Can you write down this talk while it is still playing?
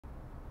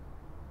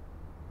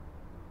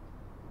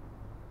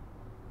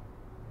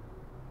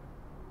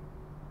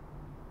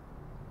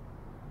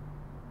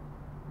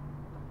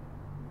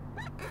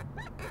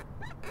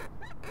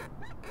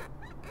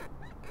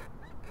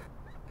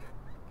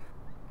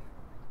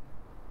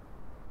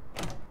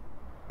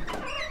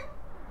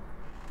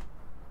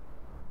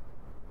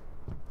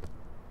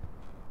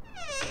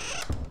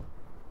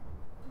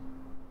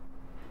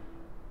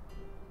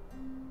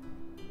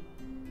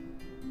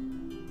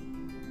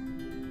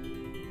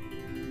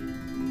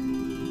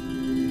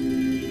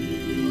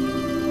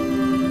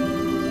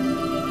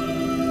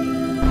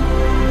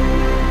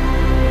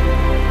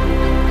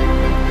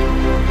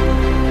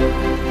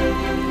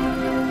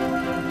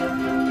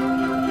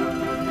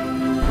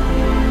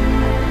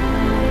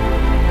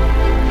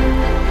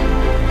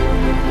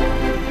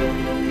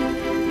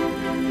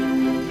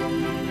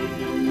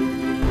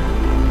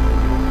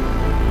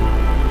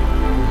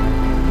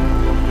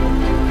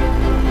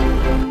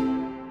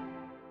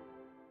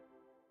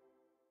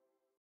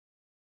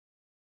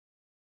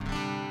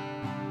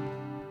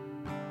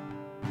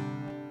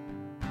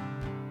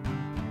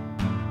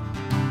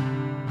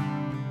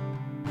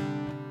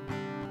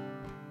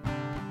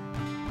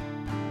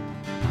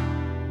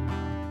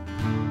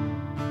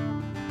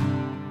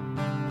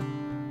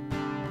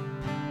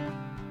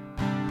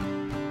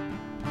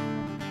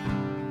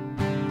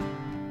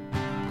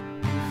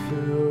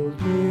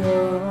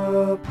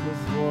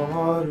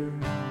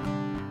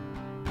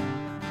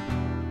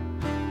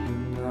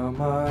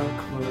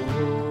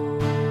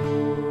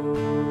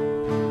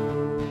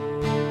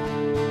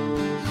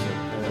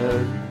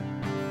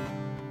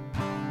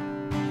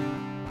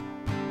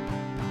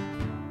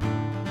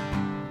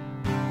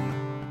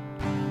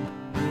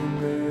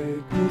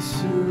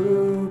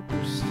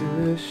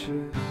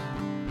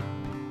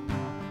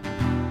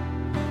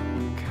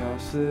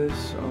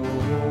this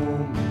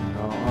omen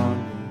on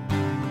me.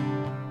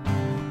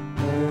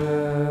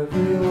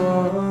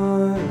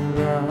 Everyone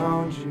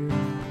around you,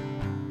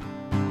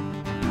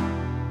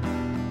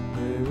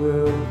 they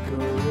will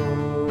go.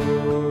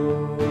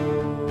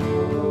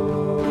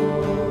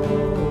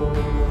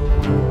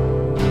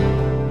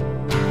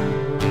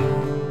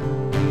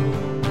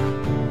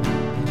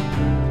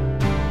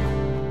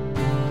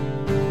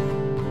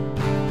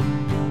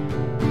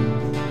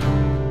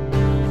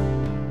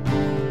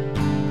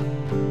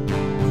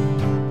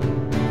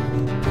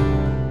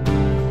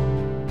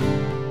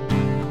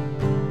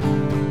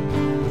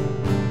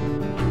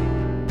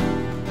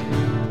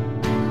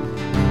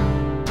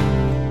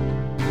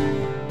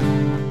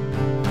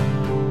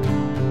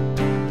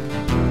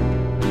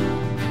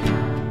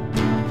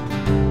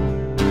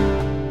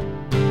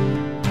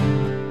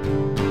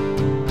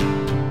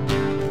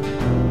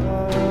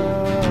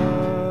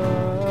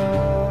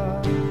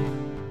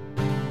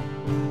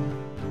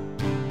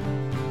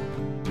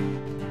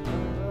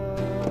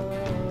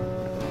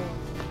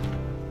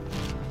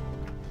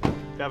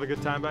 You have a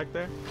good time back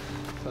there?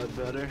 Thought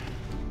better.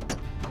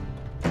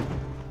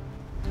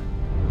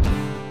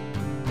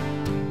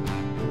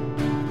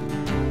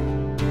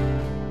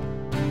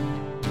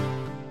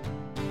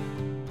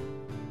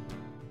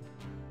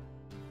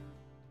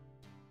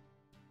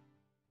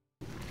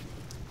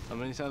 How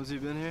many times have you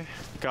been here?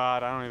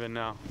 God, I don't even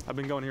know. I've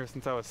been going here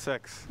since I was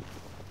 6.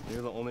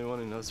 You're the only one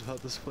who knows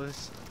about this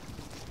place?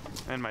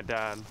 And my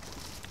dad.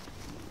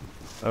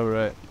 Oh,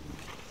 right.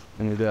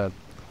 And your dad.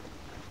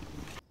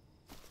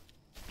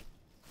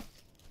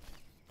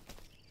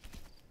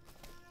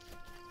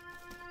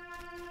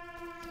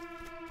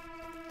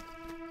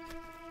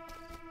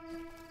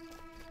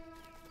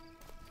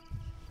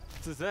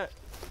 This is it.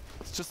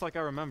 It's just like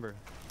I remember.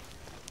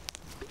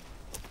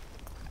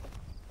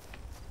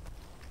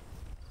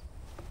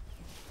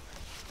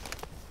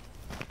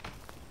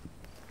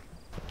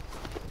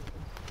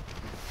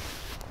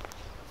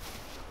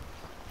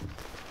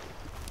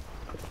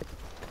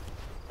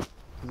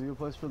 Is it a good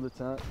place for the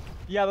tent?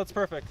 Yeah, that's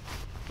perfect.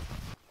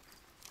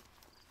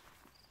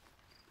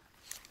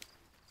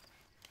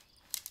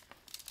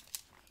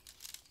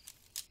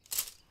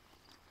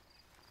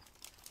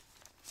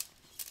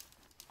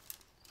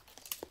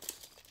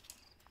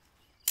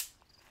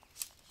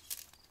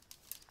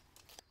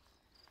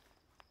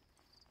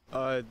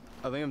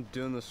 I think I'm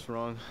doing this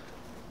wrong.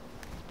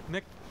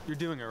 Nick, you're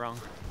doing it wrong.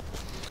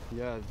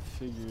 Yeah, I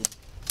figured.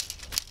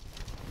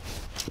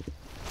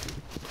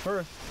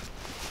 First,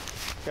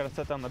 gotta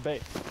set down the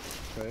base.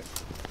 Right.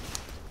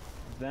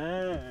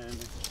 Then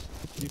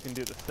you can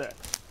do the 6.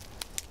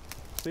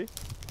 See?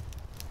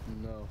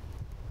 No.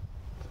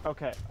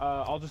 Okay,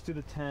 I'll just do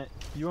the tent.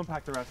 You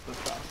unpack the rest of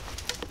the stuff.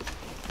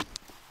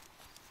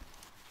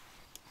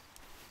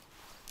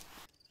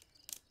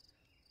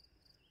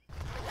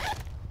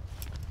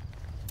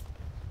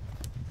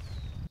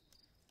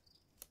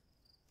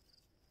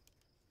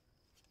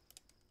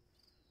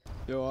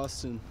 Yo,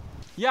 Austin.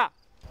 Yeah.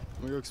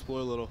 I'm gonna go explore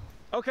a little.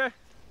 Okay.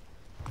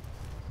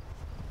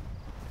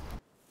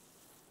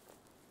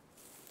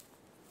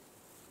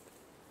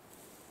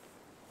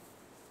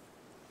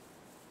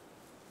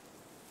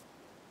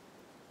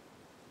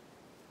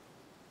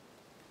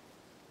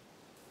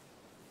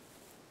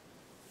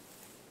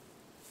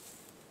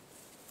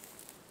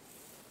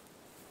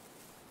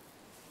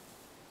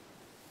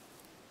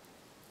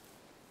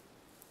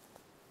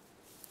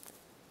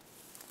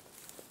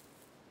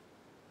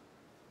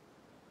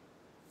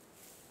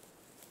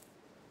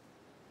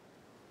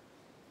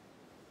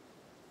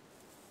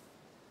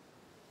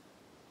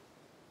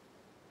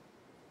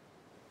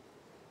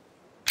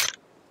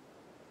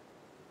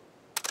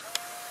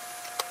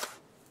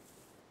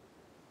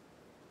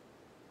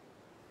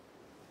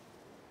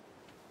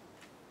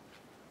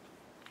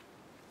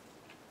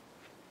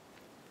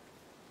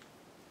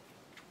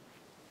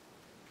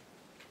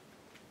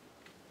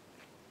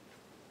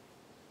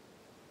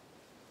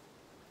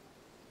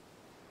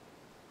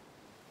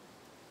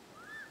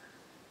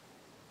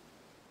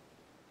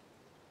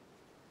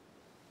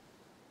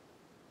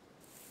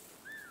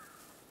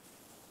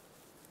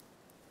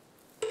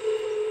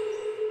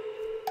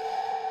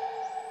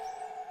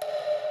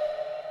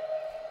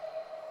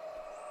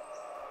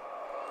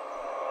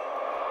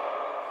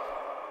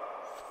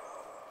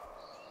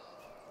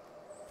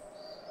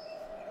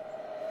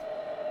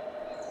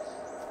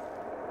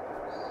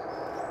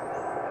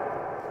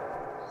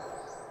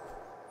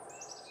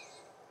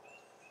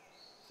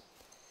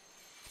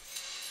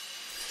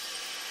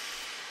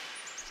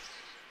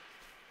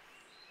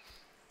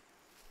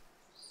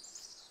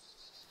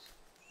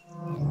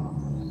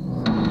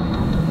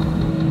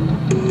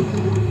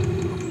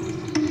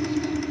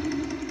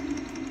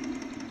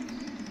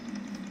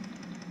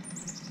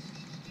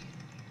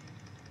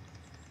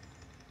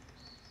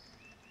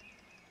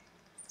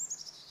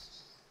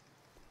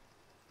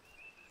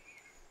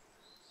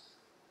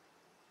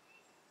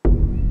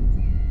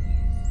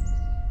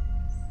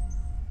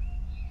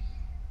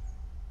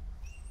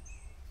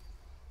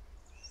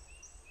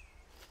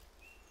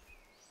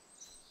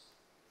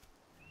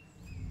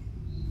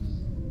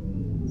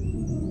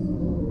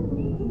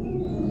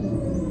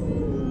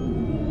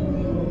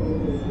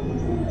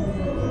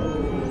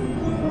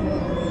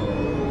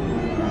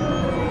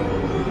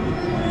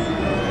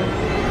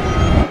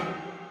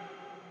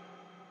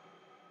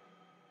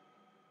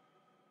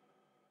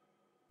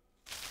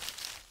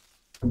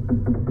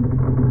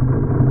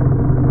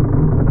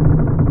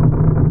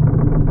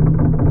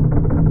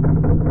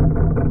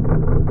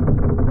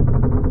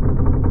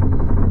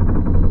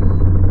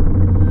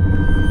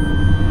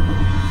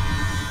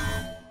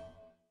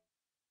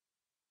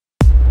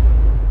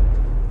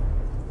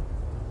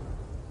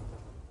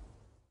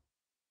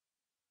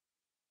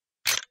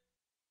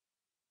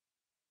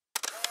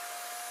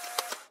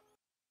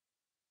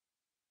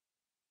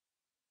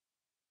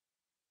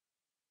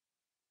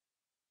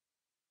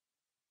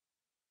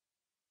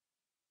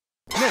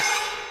 Nick!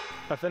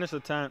 I finished the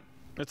tent.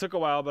 It took a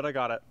while, but I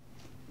got it.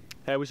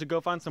 Hey, we should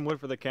go find some wood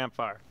for the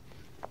campfire.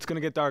 It's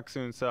gonna get dark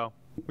soon, so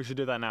we should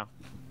do that now.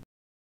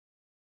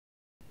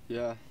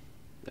 Yeah,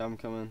 I'm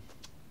coming.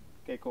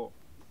 Okay, cool.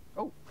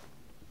 Oh,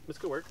 this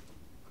could work.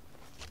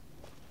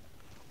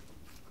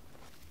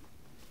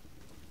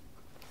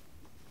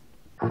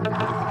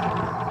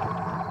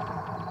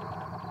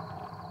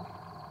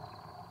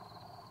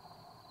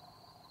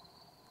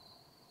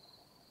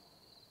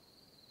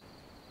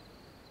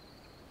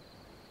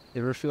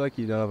 You ever feel like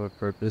you don't have a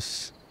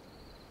purpose?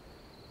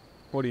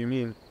 What do you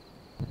mean?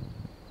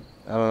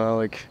 I don't know,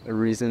 like a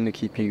reason to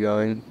keep you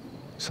going,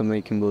 something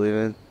you can believe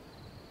in.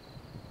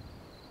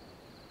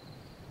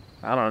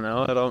 I don't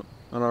know. I don't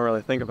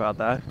really think about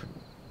that.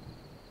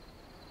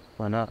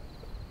 Why not?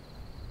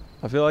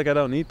 I feel like I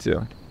don't need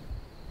to.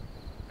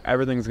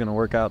 Everything's gonna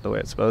work out the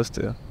way it's supposed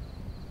to.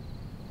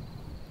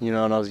 You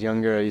know, when I was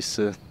younger, I used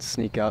to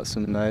sneak out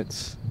some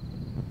nights.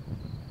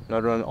 And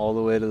I'd run all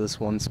the way to this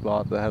one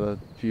spot that had a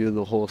view of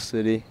the whole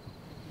city.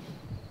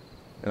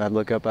 And I'd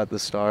look up at the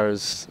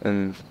stars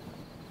and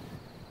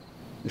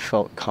it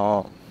felt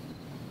calm.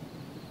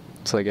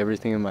 It's like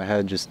everything in my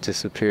head just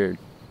disappeared.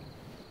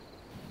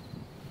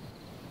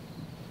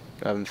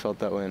 I haven't felt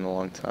that way in a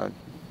long time.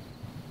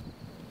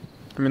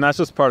 I mean, that's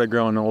just part of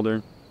growing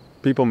older.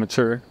 People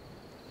mature.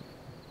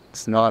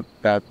 It's not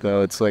that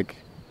though, it's like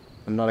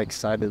I'm not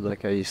excited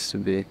like I used to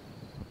be.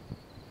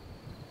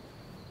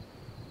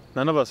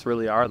 None of us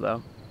really are,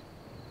 though.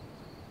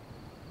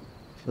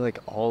 I feel like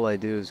all I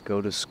do is go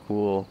to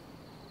school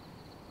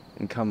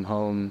and come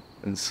home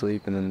and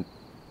sleep and then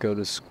go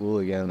to school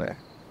again. It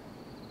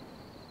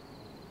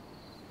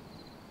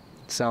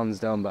sounds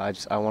dumb,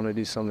 but I want to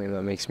do something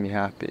that makes me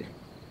happy.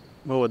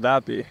 What would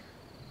that be?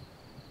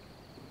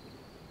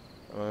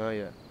 I don't know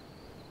yet.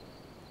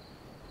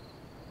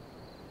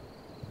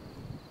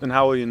 Then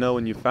how will you know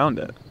when you found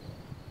it?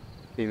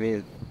 What do you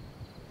mean?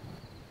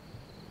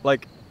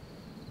 Like,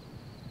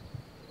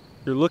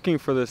 you're looking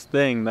for this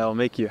thing that'll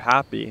make you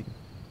happy,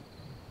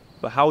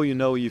 but how will you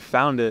know you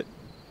found it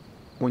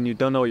when you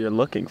don't know what you're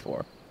looking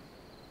for?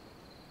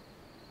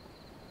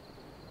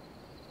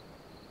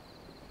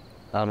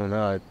 I don't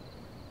know.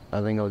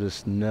 I think I'll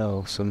just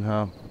know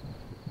somehow.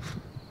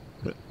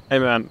 Hey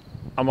man,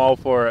 I'm all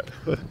for it.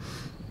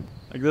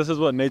 Like, this is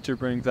what nature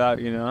brings out,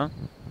 you know?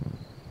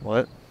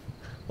 What?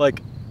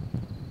 Like,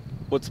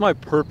 what's my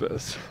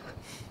purpose?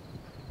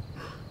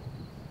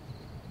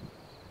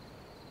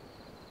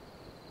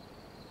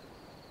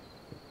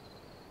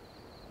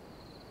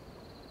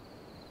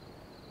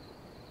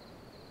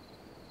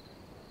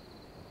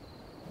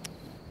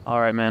 All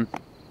right, man.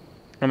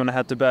 I'm gonna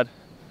head to bed.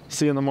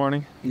 See you in the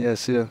morning. Yeah,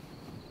 see ya.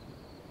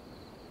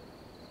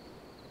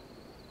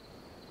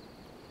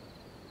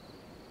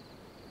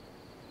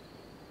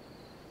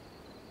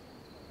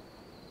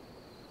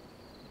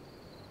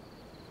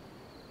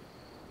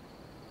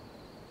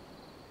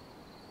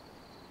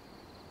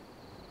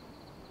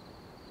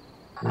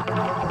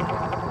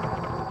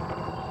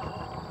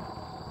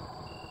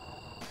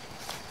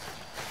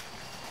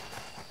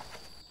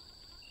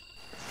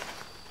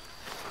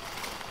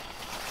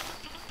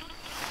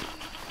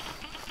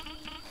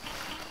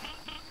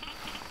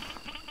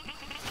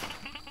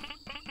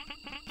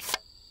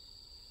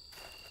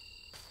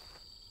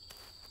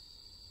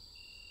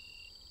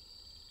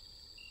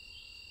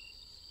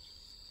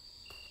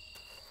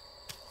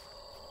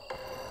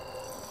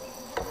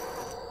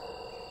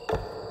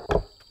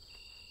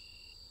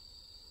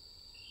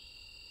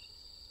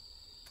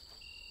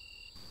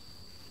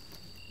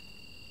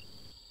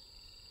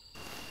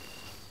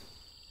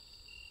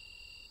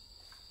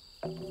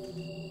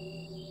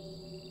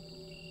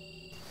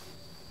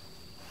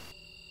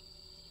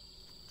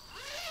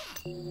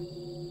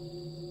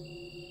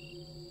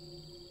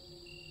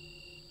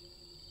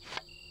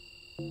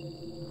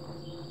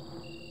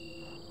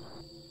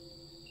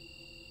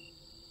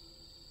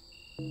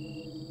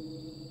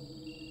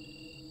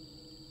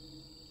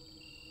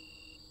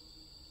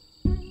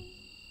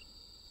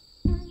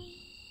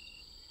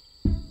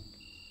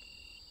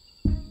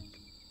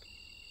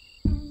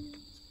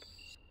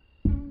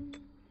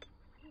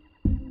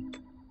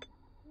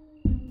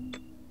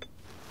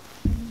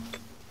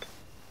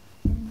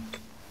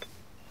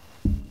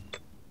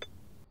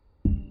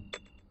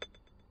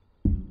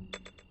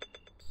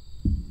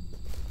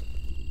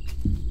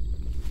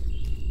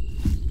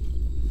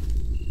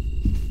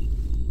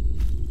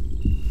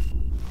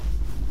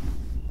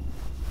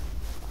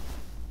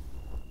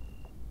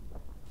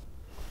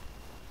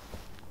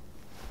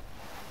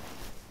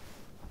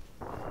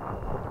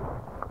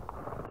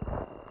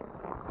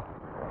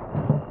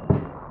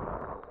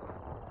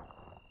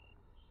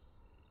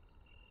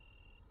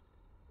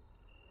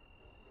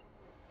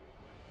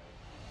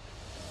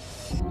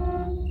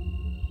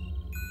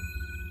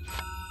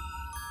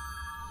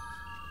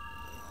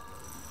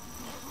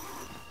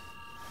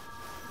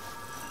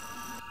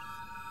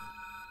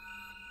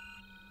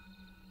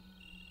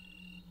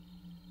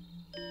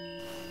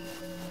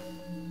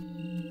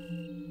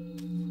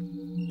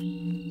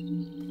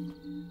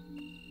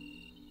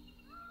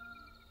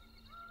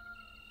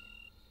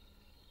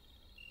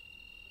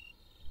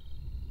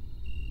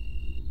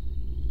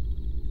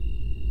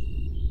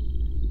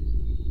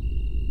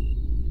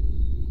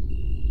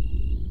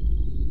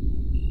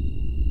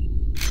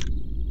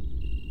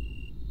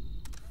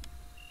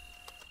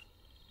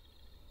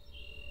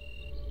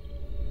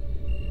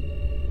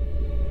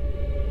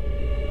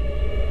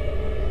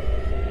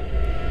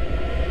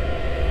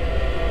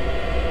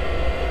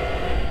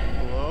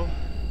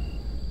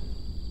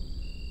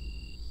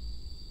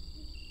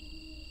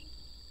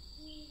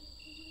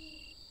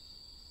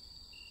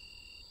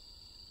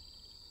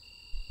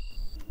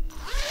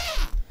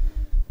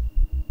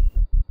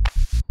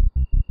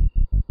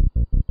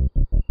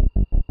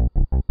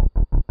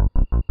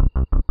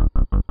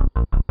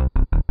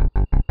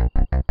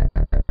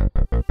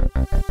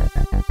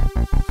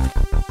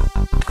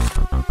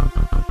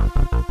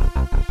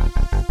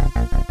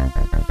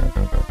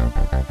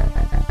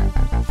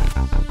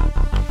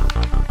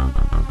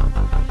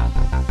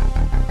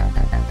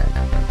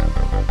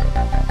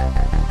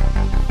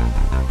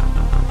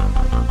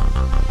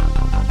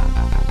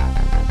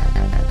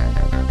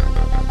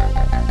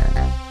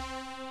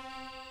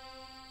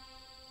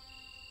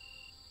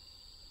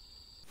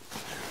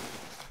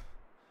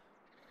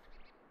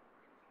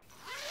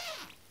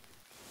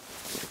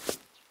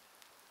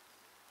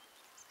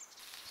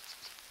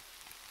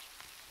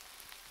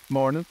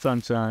 Morning,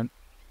 sunshine.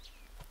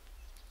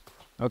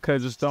 Okay,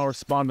 just don't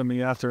respond to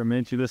me after I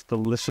made you this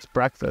delicious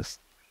breakfast.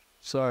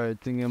 Sorry, I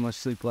didn't get much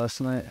sleep last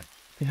night.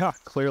 Yeah,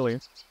 clearly.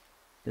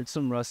 Did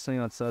some rustling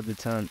outside the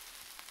tent.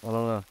 I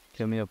don't know,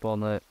 kept me up all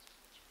night.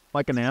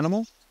 Like an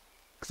animal?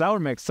 Because that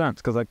would make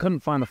sense, because I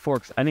couldn't find the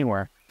forks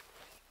anywhere.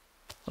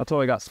 That's why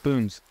I got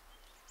spoons.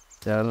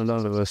 Yeah, I don't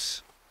know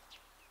this.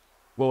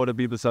 What would it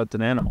be besides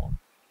an animal?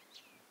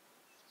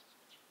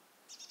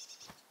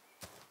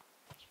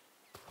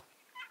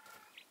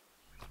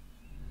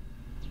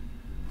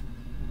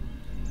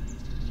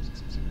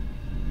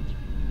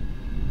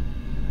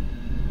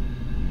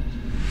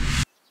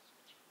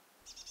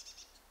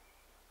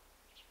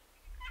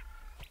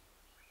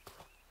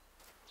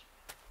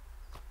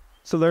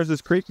 So there's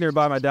this creek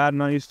nearby my dad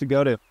and I used to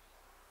go to.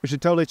 We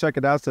should totally check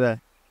it out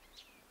today.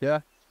 Yeah,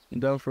 I'm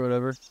down for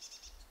whatever.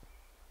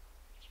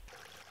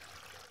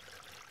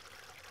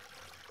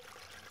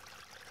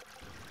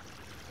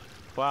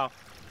 Wow,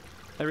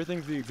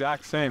 everything's the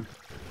exact same.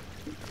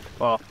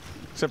 Well,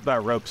 except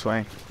that rope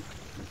swing.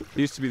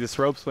 There used to be this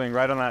rope swing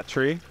right on that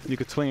tree. You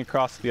could swing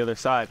across to the other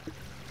side.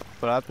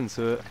 What happened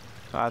to it?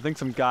 I think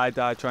some guy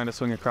died trying to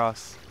swing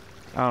across.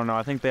 I don't know,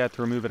 I think they had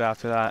to remove it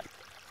after that.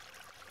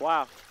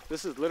 Wow,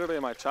 this is literally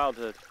my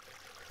childhood.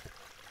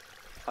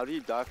 How do you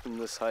die from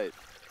this height?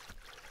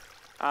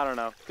 I don't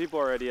know, people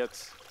are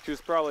idiots. She was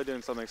probably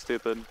doing something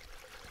stupid.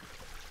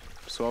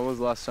 So when was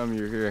the last time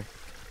you were here?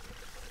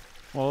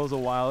 Well, it was a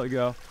while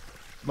ago.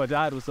 My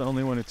dad was the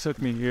only one who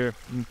took me here,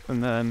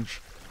 and then,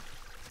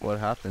 What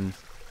happened?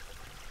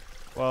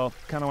 well,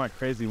 kind of went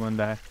crazy one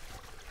day.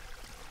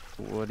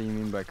 What do you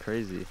mean by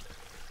crazy?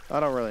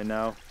 I don't really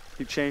know.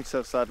 He changed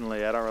so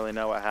suddenly, I don't really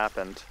know what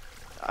happened.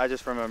 I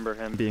just remember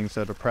him being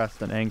so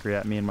depressed and angry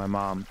at me and my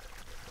mom.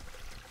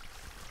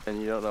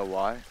 And you don't know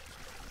why?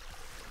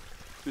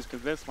 He was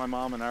convinced my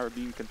mom and I were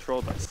being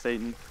controlled by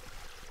Satan.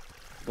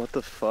 What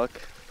the fuck?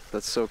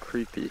 That's so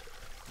creepy.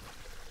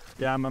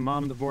 Yeah, my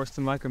mom divorced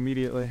him like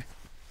immediately.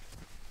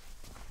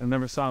 I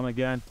never saw him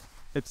again.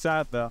 It's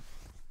sad though.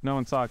 No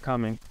one saw it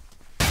coming.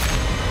 Oh,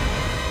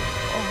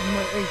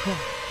 my ankle.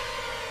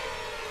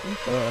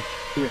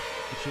 Here.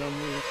 Show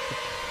me.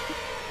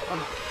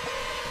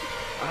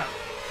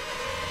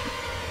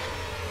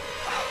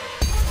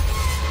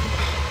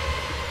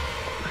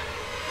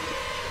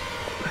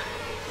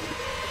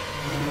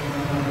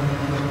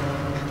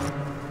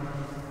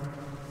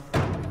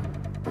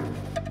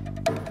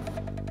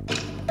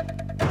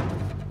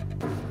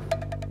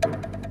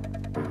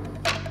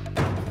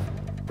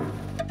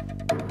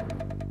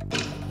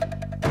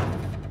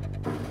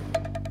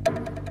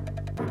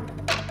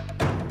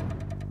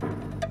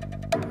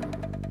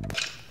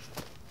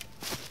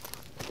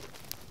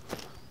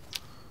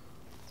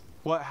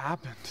 What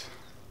happened?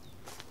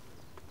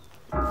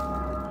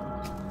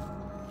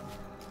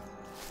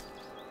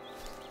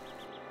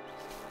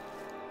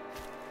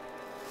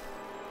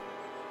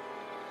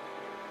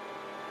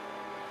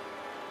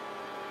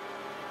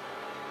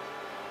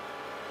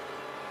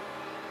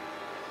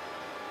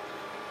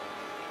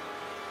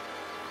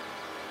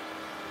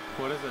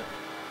 What is it?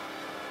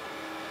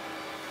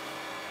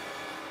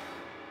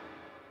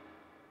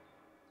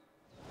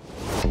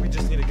 We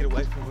just need to get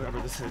away from whoever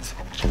this is.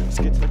 Let's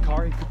get to the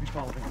car, he could be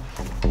following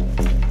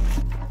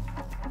us.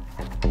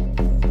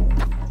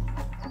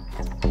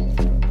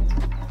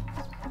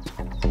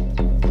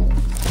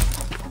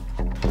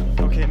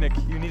 Okay, Nick,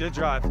 you need to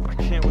drive. I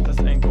can't with this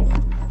ankle.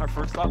 Our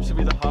first stop should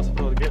be the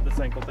hospital to get this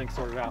ankle thing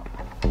sorted out.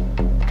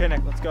 Okay,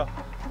 Nick, let's go.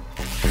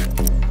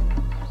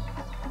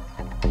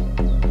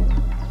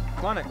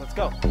 Come on, Nick, let's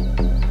go.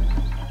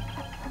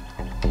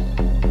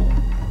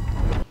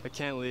 I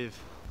can't leave.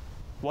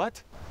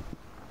 What?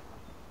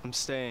 I'm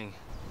staying.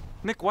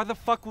 Nick, why the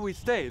fuck will we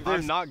stay?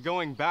 I'm not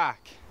going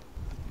back.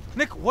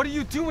 Nick, what are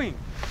you doing?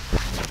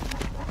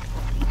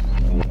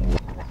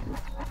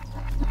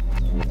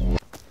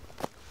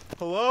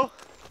 Hello?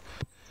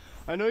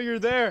 I know you're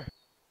there.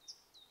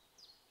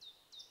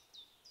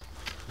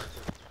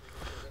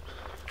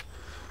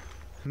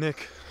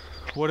 Nick,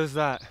 what is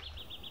that?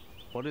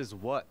 What is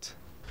what?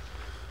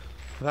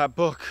 That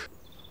book.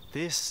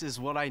 This is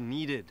what I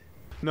needed.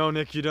 No,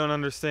 Nick, you don't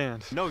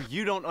understand. No,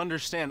 you don't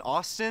understand,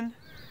 Austin.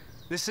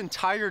 This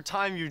entire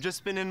time you've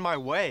just been in my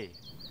way.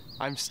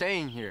 I'm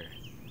staying here.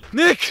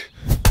 Nick!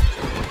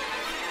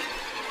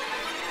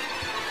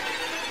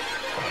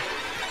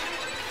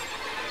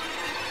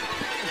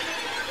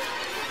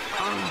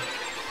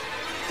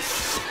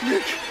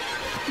 Nick!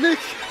 Nick!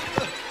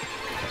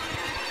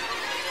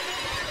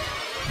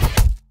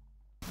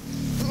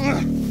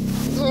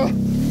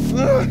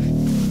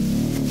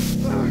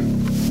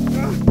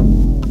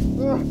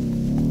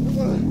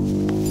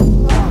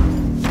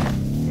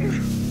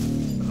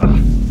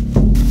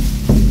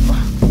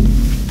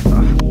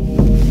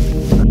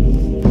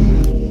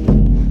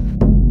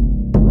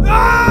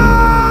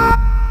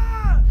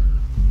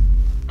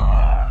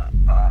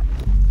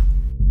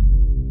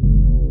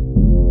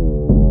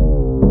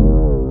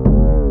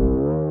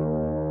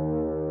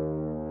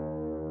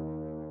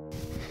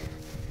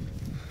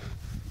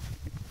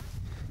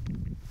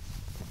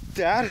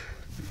 Dad?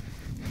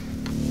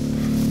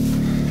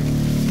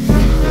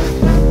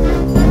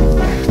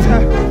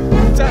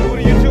 Dad, what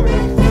are you doing?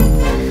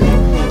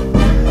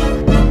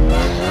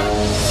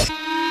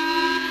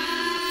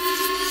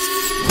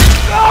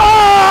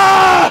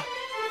 Ah!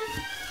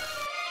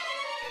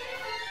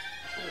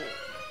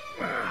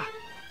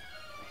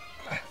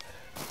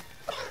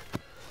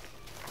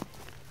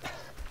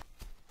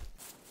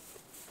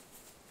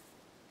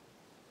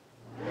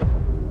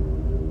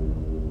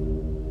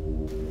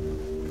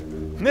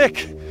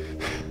 Nick!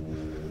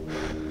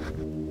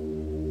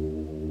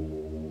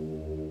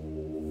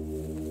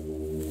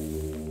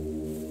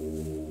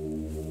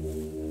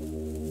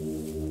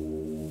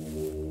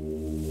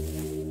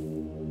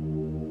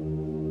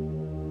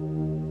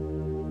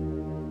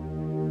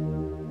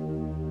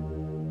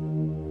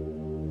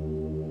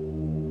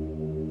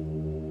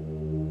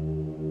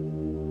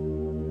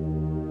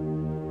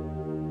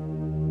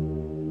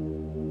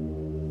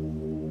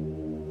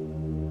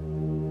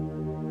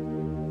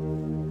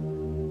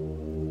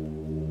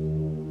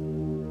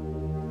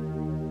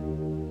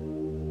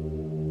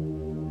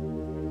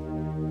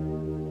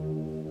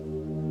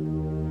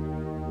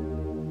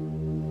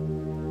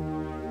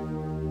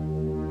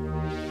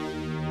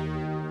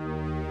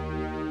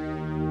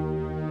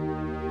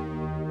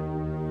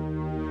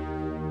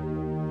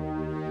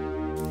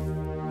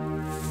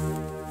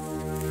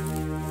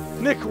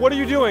 Nick, what are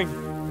you doing?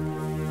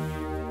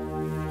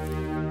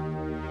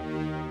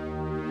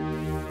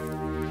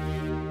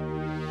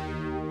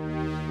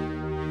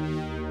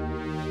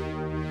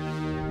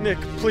 Nick,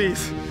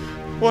 please.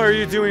 Why are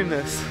you doing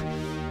this?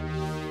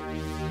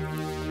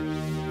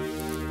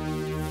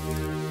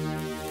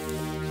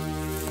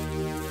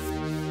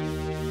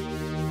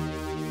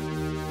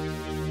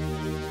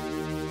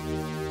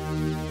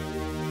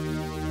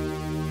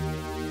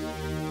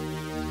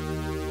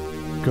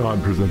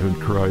 God presented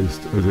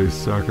Christ as a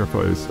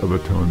sacrifice of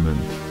atonement.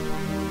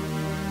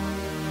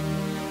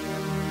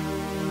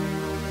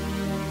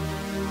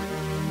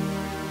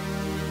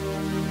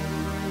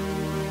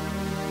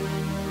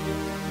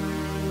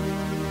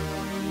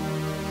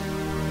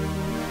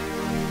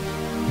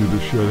 Through the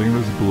shedding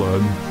of his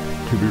blood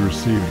to be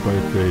received by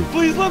faith.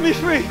 Please let me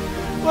free!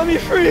 Let me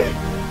free!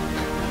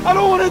 I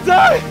don't want to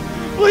die!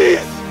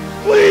 Please!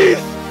 Please!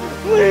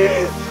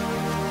 Please!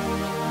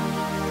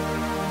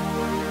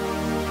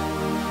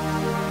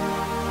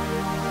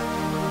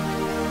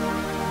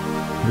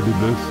 He did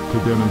this to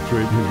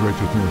demonstrate his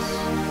righteousness,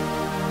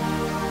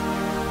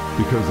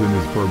 because in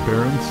his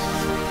forbearance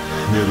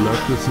he had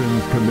left the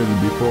sins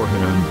committed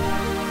beforehand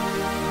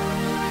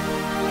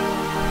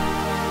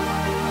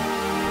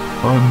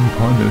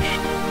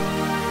unpunished.